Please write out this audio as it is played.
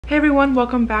Hey everyone,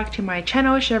 welcome back to my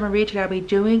channel, Cheryl Marie. Today I'll be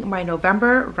doing my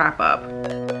November wrap up.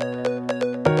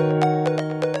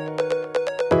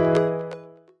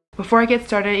 Before I get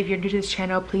started, if you're new to this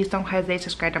channel, please don't hesitate to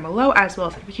subscribe down below as well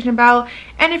as the notification bell.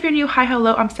 And if you're new, hi,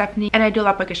 hello, I'm Stephanie and I do a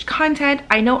lot of bookish content.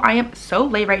 I know I am so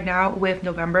late right now with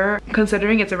November,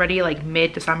 considering it's already like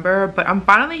mid-December, but I'm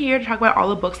finally here to talk about all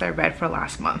the books that I read for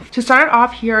last month. To start it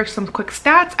off, here are some quick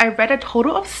stats. I read a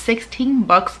total of 16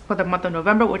 books for the month of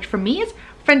November, which for me is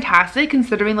fantastic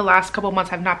considering the last couple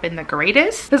months have not been the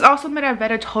greatest. This also meant I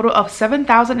read a total of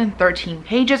 7,013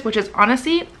 pages, which is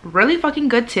honestly really fucking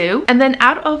good too. And then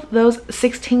out of those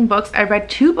 16 books, I read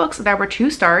 2 books that were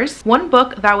 2 stars, 1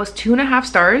 book that was 2.5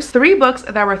 stars, 3 books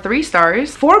that were 3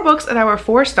 stars, 4 books that were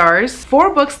 4 stars,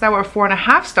 4 books that were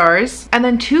 4.5 stars, and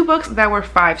then 2 books that were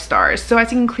 5 stars. So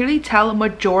as you can clearly tell, a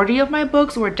majority of my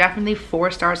books were definitely 4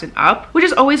 stars and up, which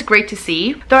is always great to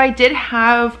see. Though I did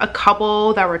have a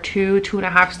couple that were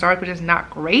 2.5 stars, which is not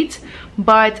great,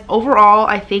 but overall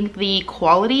I think the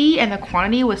quality and the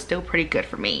quantity was still pretty good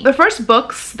for me. The first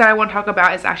books that I want to talk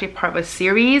about is actually part of a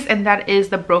series, and that is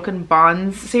the Broken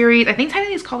Bonds series. I think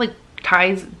technically it's called like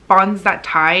Bonds That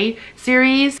Tie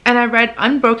series. And I read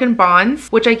Unbroken Bonds,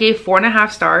 which I gave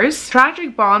 4.5 stars,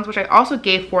 Tragic Bonds, which I also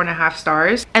gave 4.5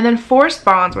 stars, and then Forced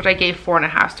Bonds, which I gave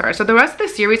 4.5 stars. So the rest of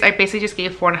the series I basically just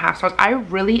gave 4.5 stars. I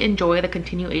really enjoy the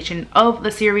continuation of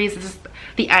the series. This is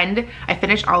the end. I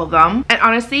finished all of them and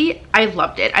honestly I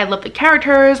loved it. I love the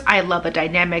characters, I love the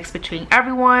dynamics between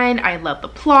everyone, I love the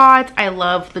plot, I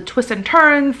love the twists and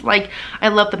turns, like I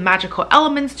love the magical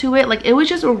elements to it. Like it was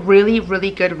just a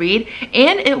really good read,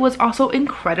 and it was also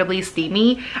incredibly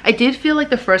steamy. I did feel like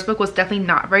the first book was definitely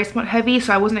not very smut heavy,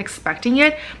 so I wasn't expecting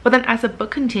it, but then as the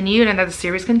book continued and as the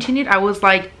series continued, I was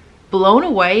like blown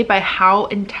away by how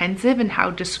intensive and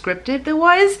how descriptive it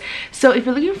was. So if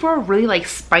you're looking for a really like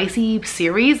spicy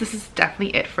series, this is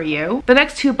definitely it for you. The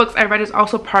next 2 books I read is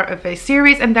also part of a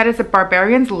series, and that is The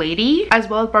Barbarian's Lady as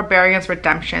well as Barbarian's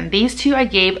Redemption. These 2 I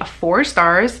gave 4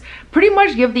 stars. Pretty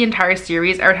much give the entire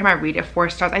series, every time I read it, 4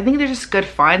 stars. I think they're just good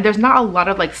fun. There's not a lot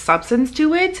of like substance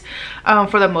to it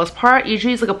for the most part.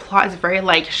 Usually it's like a plot is very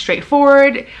like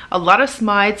straightforward, a lot of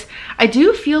smut. I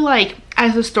do feel like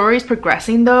as the story is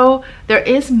progressing though, there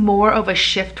is more of a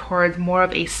shift towards more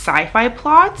of a sci-fi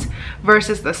plot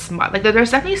versus the smut. Like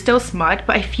there's definitely still smut,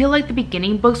 but I feel like the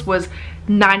beginning books was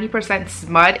 90%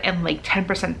 smut and like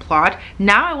 10% plot.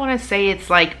 Now I want to say it's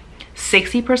like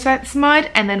 60% smut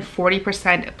and then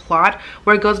 40% plot,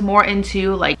 where it goes more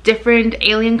into like different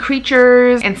alien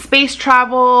creatures and space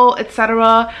travel,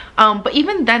 etc. But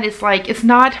even then it's like, it's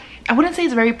not, I wouldn't say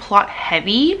it's very plot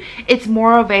heavy. It's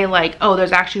more of a like, oh,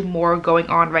 there's actually more going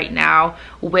on right now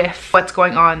with what's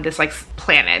going on this like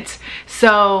planet.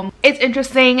 So it's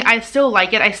interesting. I still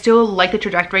like it. I still like the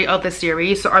trajectory of the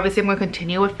series, so obviously I'm going to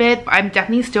continue with it. I'm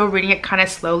definitely still reading it kind of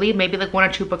slowly, maybe like 1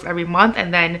 or 2 books every month,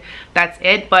 and then that's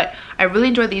it. But I really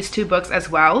enjoy these 2 books as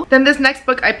well. Then this next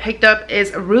book I picked up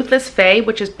is Ruthless Fae,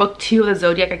 which is book 2 of the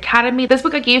Zodiac Academy. This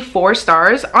book I gave 4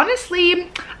 stars. Honestly,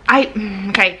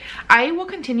 I will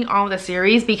continue on with the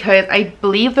series because I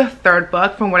believe the 3rd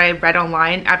book, from what I read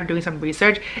online after doing some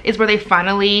research, is where they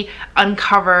finally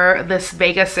uncover this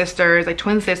Vega sisters, like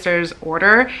twin sisters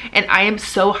order, and I am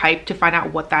so hyped to find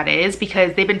out what that is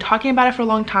because they've been talking about it for a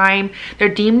long time.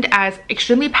 They're deemed as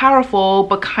extremely powerful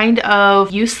but kind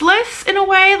of useless in a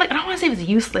way. Like I don't want to say it's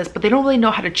useless, but they don't really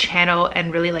know how to channel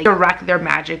and really like direct their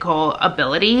magical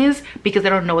abilities because they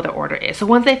don't know what the order is. So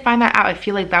once they find that out, I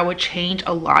feel like that would change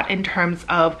a lot in terms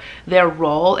of their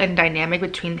role and dynamic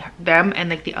between them and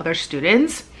like the other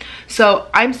students. So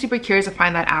I'm super curious to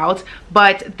find that out.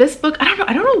 But this book, I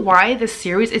don't know why this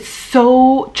series is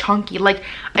so chunky. Like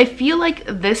I feel like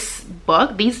this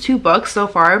book, these 2 books so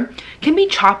far, can be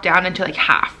chopped down into like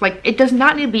half. Like it does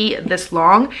not need to be this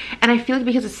long, and I feel like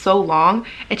because it's so long,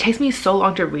 it takes me so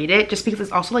long to read it, just because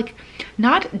it's also like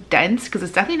not dense, because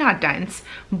it's definitely not dense,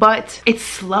 but it's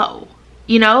slow.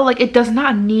 You know, like it does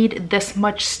not need this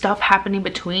much stuff happening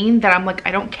between that I'm like,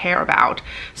 I don't care about.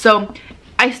 So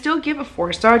I still give a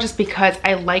 4 star just because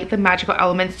I like the magical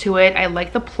elements to it. I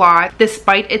like the plot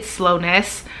despite its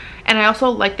slowness. And I also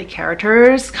like the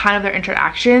characters, kind of their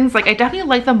interactions. Like I definitely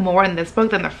like them more in this book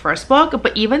than the first book,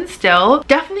 but even still,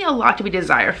 definitely a lot to be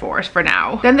desired for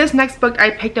now. Then this next book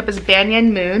I picked up is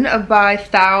Banyan Moon by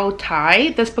Thao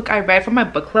Tai. This book I read for my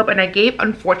book club and I gave,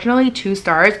 unfortunately, 2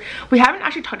 stars. We haven't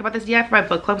actually talked about this yet for my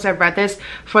book club because I read this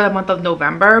for the month of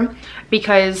November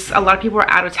because a lot of people were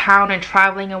out of town and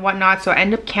traveling and whatnot, so I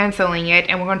ended up canceling it,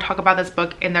 and we're going to talk about this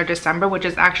book in their December, which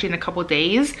is actually in a couple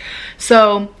days.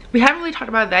 So we haven't really talked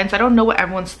about it then, so I don't know what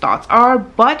everyone's thoughts are,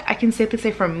 but I can safely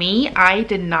say for me, I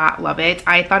did not love it.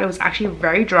 I thought it was actually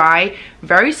very dry,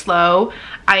 very slow.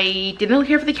 I didn't really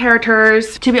care for the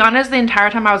characters. To be honest, the entire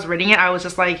time I was reading it, I was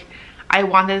just like, I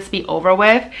wanted this to be over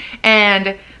with.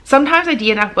 And sometimes I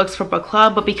DNF books for book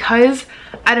club, but because,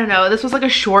 I don't know, this was like a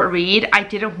short read, I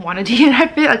didn't want to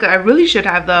DNF it. Like, I really should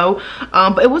have though,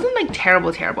 but it wasn't like terrible.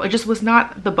 It just was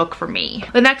not the book for me.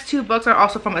 The next two books are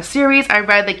also from a series. I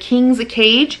read The King's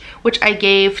Cage, which I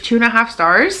gave 2.5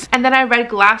 stars, and then I read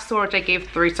Glass Sword, which I gave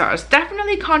 3 stars.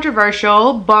 Definitely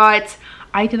controversial, but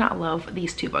I did not love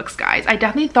these two books, guys. I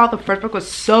definitely thought the first book was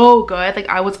so good, like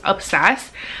I was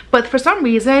obsessed, but for some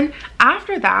reason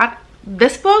after that,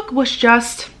 this book was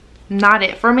just not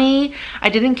it for me. I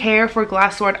didn't care for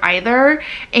Glass Sword either,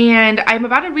 and I'm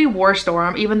about to read War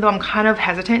Storm, even though I'm kind of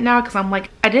hesitant now because I'm like,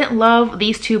 I didn't love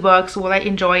these two books. Will I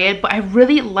enjoy it? But I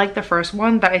really like the first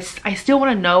one, that I still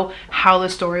want to know how the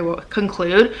story will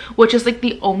conclude, which is like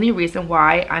the only reason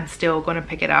why I'm still going to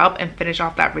pick it up and finish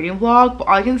off that reading vlog. But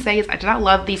all I can say is I did not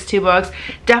love these two books.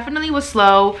 Definitely was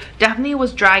slow, definitely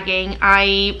was dragging.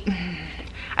 I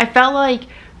felt like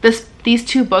these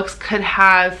two books could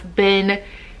have been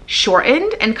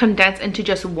shortened and condensed into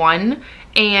just one,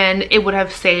 and it would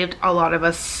have saved a lot of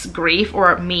us grief,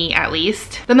 or me at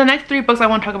least. Then the next 3 books I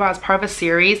want to talk about is part of a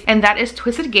series, and that is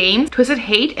Twisted Games, Twisted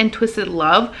Hate, and Twisted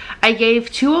Love. I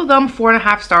gave 2 of them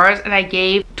 4.5 stars, and I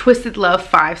gave Twisted Love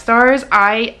 5 stars.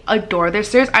 I adore this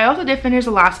series. I also did finish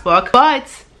the last book,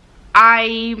 but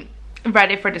I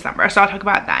read it for December, so I'll talk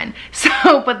about it then.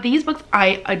 So, but these books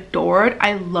I adored.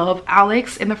 I love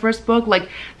Alex in the first book, like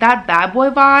that bad boy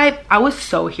vibe. I was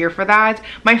so here for that.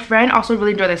 My friend also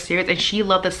really enjoyed this series, and she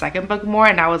loved the second book more,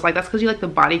 and I was like, that's because you like the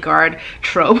bodyguard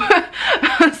trope.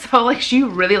 So like she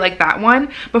really liked that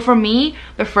one, but for me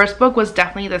the first book was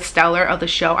definitely the stellar of the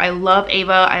show. I love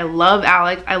Ava, I love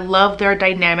Alex, I love their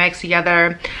dynamics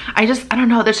together. I don't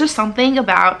know, there's just something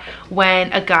about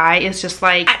when a guy is just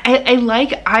like,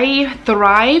 I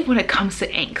thrive when it comes to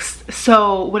angst.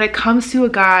 So when it comes to a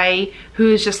guy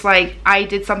who's just like, I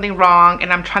did something wrong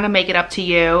and I'm trying to make it up to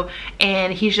you,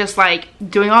 and he's just like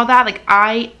doing all that, like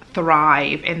I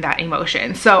thrive in that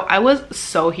emotion. So I was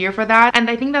so here for that, and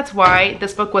I think that's why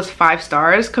this book was 5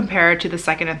 stars compared to the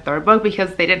second and third book,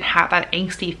 because they didn't have that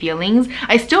angsty feelings.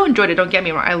 I still enjoyed it, don't get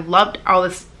me wrong. I loved all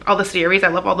the series, I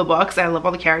love all the books, I love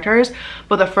all the characters,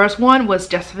 but the first one was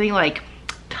just something like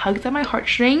tugged at my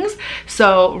heartstrings.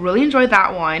 So really enjoyed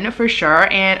that one for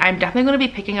sure, and I'm definitely going to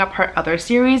be picking up her other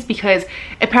series because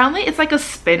apparently it's like a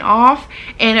spin-off,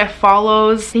 and it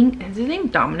follows, I think, is his name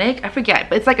Dominic? I forget,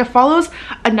 but it's like it follows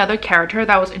another character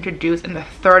that was introduced in the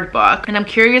third book, and I'm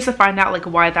curious to find out like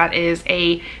why that is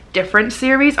a different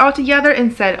series altogether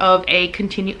instead of a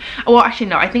well, actually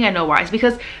no, I think I know why. It's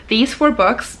because these 4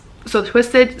 books, so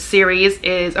Twisted series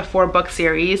is a 4-book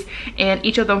series, and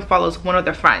each of them follows one of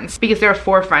their friends because they're a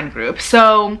 4-friend group.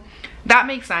 So that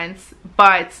makes sense,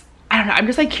 but I don't know, I'm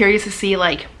just like curious to see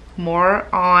like more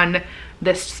on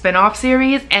this spin-off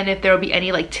series, and if there will be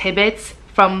any like tidbits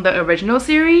from the original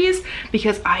series,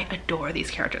 because I adore these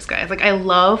characters, guys. Like I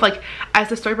love, like as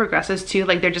the story progresses too,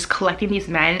 like they're just collecting these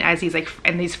men as these like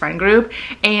in these friend group,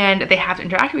 and they have to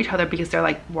interact with each other because they're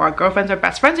like more girlfriends or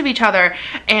best friends of each other,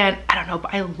 and I don't know,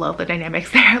 but I love the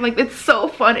dynamics there. Like it's so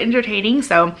fun, entertaining.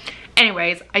 So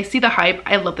anyways, I see the hype.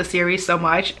 I love the series so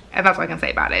much, and that's what I can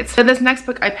say about it. So this next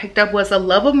book I picked up was The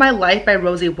Love of My Life by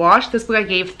Rosie Walsh. This book I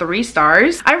gave 3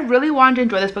 stars. I really wanted to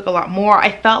enjoy this book a lot more.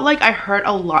 I felt like I heard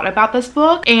a lot about this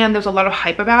book, and there's a lot of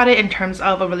hype about it in terms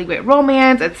of a really great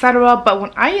romance, etc. But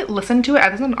when I listened to it, I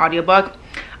listened to an audiobook,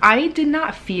 I did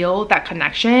not feel that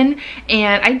connection,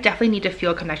 and I definitely need to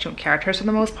feel a connection with characters for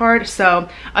the most part. So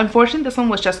unfortunately this one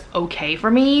was just okay for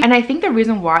me, and I think the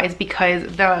reason why is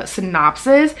because the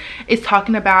synopsis is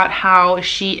talking about how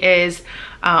she is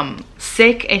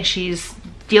sick and she's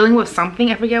dealing with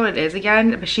something. I forget what it is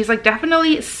again, but she's like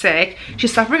definitely sick.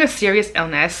 She's suffering a serious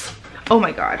illness. Oh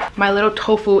my god, my little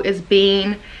Tofu is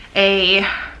being a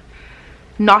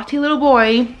naughty little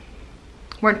boy.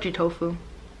 Weren't you, Tofu?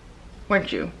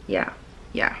 Weren't you? Yeah,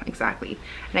 exactly.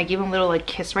 And I gave him a little like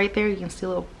kiss right there. You can see a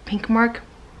little pink mark.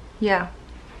 Yeah,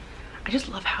 I just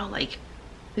love how like,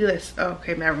 look at this. Oh,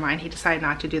 okay, never mind, he decided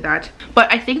not to do that.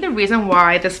 But I think the reason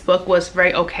why this book was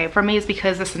very okay for me is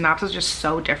because the synopsis is just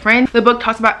so different. The book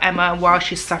talks about Emma while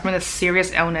she's suffering a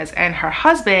serious illness, and her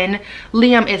husband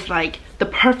Liam is like the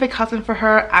perfect husband for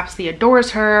her, absolutely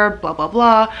adores her, blah blah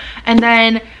blah. And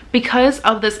then because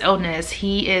of this illness,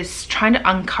 he is trying to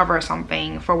uncover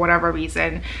something for whatever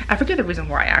reason. I forget the reason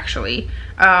why actually.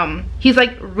 He's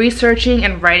like researching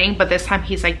and writing, but this time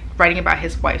he's like writing about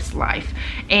his wife's life.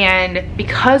 And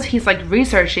because he's like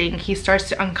researching, he starts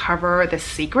to uncover the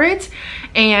secret,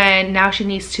 and now she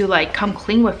needs to like come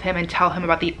clean with him and tell him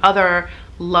about the other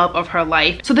love of her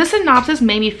life. So this synopsis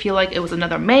made me feel like it was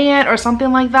another man or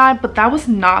something like that, but that was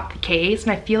not the case,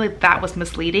 and I feel like that was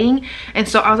misleading. And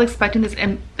so I was expecting this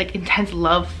like intense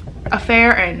love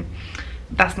affair, and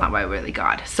that's not what I really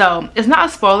got. So it's not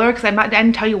a spoiler because I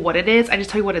didn't tell you what it is, I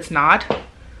just tell you what it's not.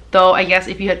 Though I guess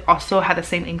if you had also had the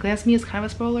same inkling as me, it's kind of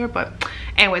a spoiler. But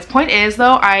anyways, point is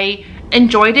though, I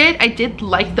enjoyed it. I did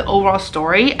like the overall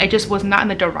story. I just was not in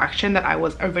the direction that I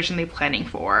was originally planning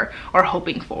for or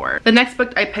hoping for. The next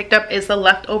book I picked up is The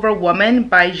Leftover Woman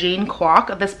by Jean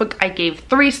Kwok. This book I gave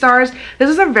 3 stars. This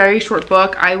is a very short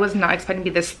book. I was not expecting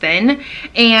to be this thin,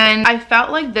 and I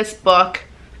felt like this book,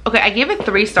 okay, I gave it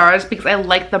 3 stars because I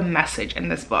like the message in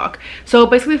this book. So it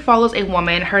basically follows a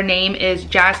woman, her name is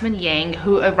Jasmine Yang,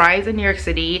 who arrives in New York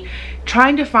City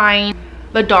trying to find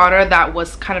the daughter that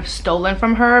was kind of stolen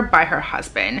from her by her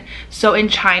husband. So in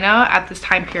China at this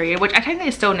time period, which I think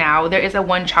is still now, there is a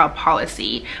one-child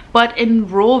policy, but in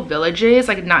rural villages,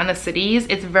 like not in the cities,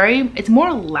 it's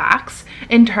more lax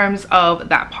in terms of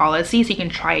that policy, so you can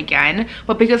try again.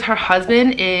 But because her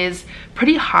husband is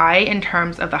pretty high in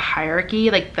terms of the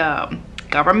hierarchy, like the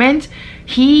government,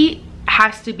 he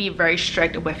has to be very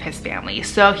strict with his family.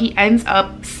 So he ends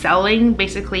up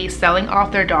basically selling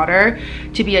off their daughter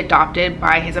to be adopted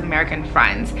by his American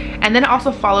friends. And then it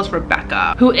also follows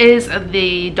Rebecca, who is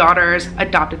the daughter's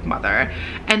adopted mother.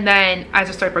 And then as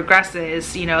the story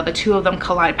progresses, you know, the two of them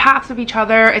collide paths with each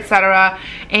other, etc.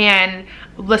 And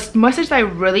the message that I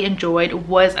really enjoyed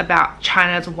was about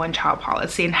China's one-child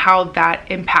policy and how that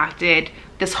impacted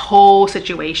this whole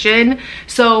situation.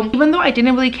 So even though I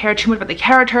didn't really care too much about the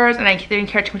characters and I didn't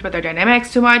care too much about their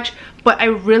dynamics too much, but I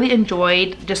really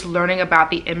enjoyed just learning about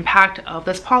the impact of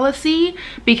this policy,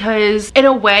 because in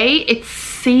a way it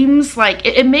seems like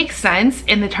it makes sense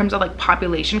in the terms of like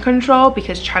population control,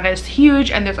 because China is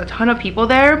huge and there's a ton of people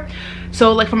there.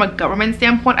 So like from a government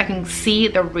standpoint, I can see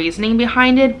the reasoning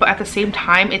behind it, but at the same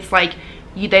time it's like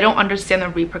they don't understand the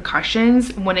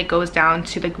repercussions when it goes down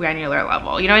to the granular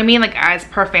level, you know what I mean, like as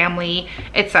per family,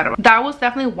 etc. That was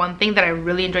definitely one thing that I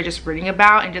really enjoyed just reading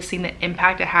about, and just seeing the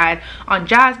impact it had on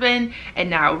Jasmine and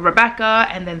now Rebecca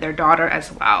and then their daughter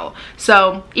as well.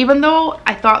 So even though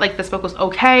I thought like this book was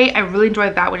okay, I really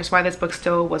enjoyed that, which is why this book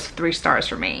still was 3 stars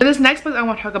for me. So this next book I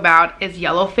want to talk about is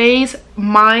Yellow Phase.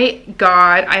 My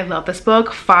god, I love this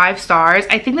book. 5 stars.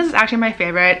 I think this is actually my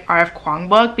favorite R.F. Kuang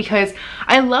book because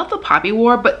I love the Poppy War,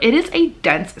 but it is a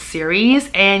dense series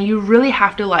and you really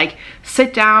have to like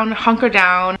sit down, hunker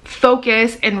down,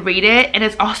 focus and read it. And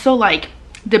it's also like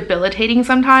debilitating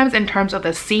sometimes in terms of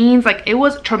the scenes. Like it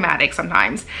was traumatic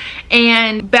sometimes.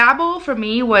 And Babel for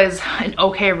me was an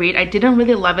okay read. I didn't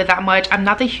really love it that much. I'm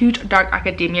not the huge dark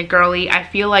academia girly. I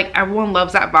feel like everyone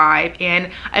loves that vibe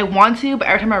and I want to, but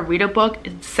every time I read a book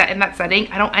set in that setting,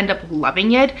 I don't end up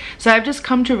loving it. So I've just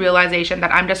come to realization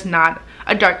that I'm just not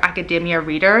a dark academia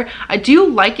reader. I do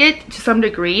like it to some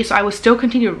degree, so I will still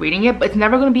continue reading it, but it's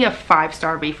never going to be a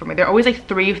 5-star read for me. They're always like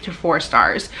 3 to 4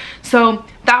 stars. So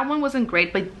that one wasn't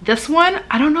great, but this one,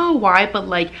 I don't know why, but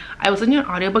like I was listening to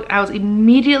an audiobook, I was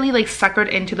immediately like suckered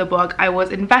into the book. I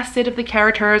was invested in the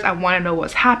characters. I want to know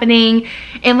what's happening,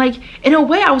 and like in a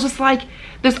way I was just like,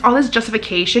 there's all this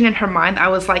justification in her mind. I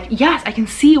was like, yes, I can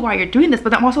see why you're doing this,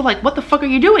 but I'm also like, what the fuck are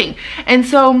you doing? And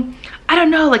so I don't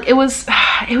know, like it was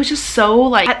just so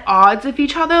like at odds with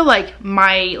each other, like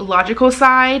my logical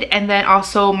side and then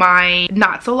also my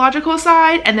not so logical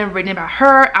side, and then reading about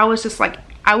her, I was just like,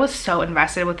 I was so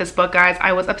invested with this book, guys.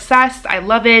 I was obsessed. I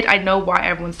love it. I know why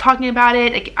everyone's talking about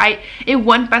it. Like it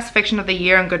won Best Fiction of the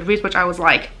Year on Goodreads, which I was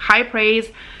like, high praise,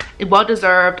 well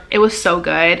deserved. It was so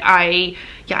good. I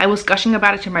was gushing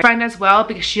about it to my friend as well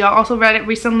because she also read it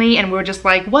recently, and we were just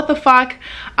like, what the fuck.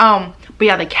 But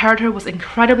yeah, the character was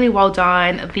incredibly well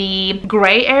done. The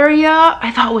gray area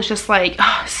I thought was just like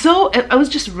it was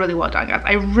just really well done, guys.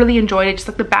 I really enjoyed it, just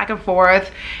like the back and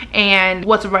forth and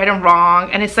what's right and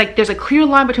wrong, and it's like there's a clear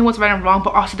line between what's right and wrong,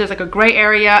 but also there's like a gray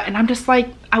area, and I'm just like,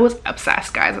 I was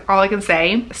obsessed, guys. That's all I can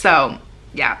say. So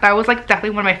yeah, that was like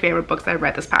definitely one of my favorite books that I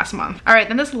read this past month. All right,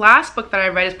 then this last book that I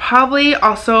read is probably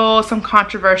also some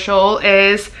controversial,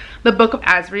 is the Book of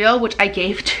Azriel, which I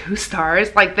gave 2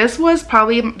 stars. Like this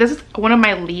is one of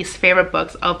my least favorite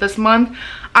books of this month.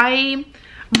 I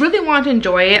really want to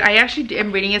enjoy it. I actually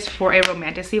am reading it for a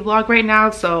romantasy vlog right now,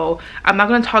 so I'm not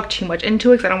going to talk too much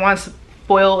into it because I don't want to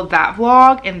spoil that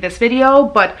vlog in this video.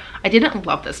 But I didn't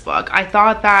love this book. I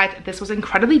thought that this was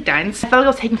incredibly dense. I felt like I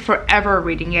was taking forever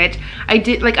reading it.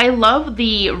 I love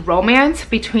the romance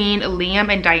between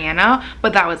Liam and Diana,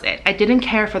 but that was it. I didn't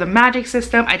care for the magic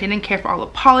system. I didn't care for all the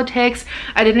politics.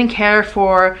 I didn't care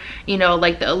for, you know,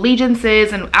 like the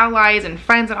allegiances and allies and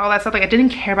friends and all that stuff. Like, I didn't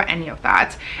care about any of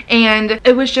that, and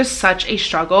it was just such a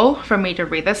struggle for me to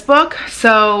read this book.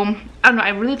 So I don't know, I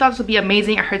really thought this would be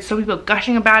amazing. I heard so many people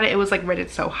gushing about it. It was like rated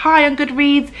so high on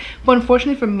Goodreads, but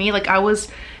unfortunately for me, like, I was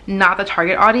not the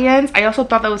target audience. I also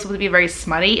thought that was supposed to be very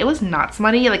smutty. It was not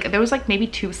smutty. Like, there was like maybe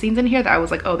 2 scenes in here that I was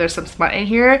like, oh, there's some smut in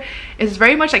here. It's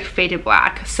very much like faded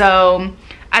black. So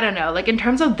I don't know, like in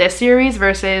terms of this series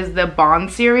versus the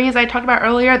Bond series I talked about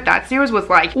earlier, that series was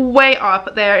like way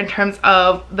up there in terms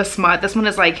of the smut. This one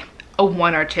is like a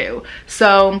 1 or 2.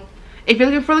 So if you're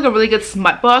looking for like a really good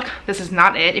smut book, this is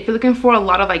not it. If you're looking for a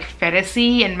lot of like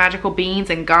fantasy and magical beings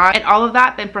and God and all of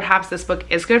that, then perhaps this book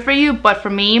is good for you. But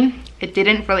for me, it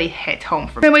didn't really hit home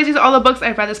for me. Anyways, these are all the books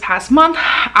I've read this past month.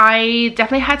 I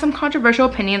definitely had some controversial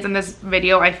opinions in this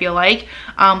video, I feel like.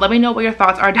 Let me know what your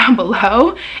thoughts are down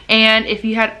below. And if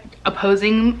you had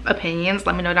opposing opinions,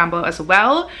 let me know down below as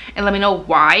well, and let me know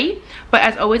why. But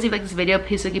as always, if you like this video,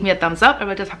 please do give me a thumbs up. I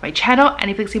really just have my channel,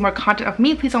 and if you like to see more content of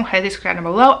me, please don't hesitate to subscribe down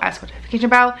below as well as notification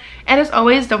bell. And as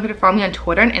always, don't forget to follow me on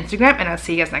Twitter and Instagram, and I'll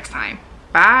see you guys next time.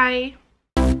 Bye.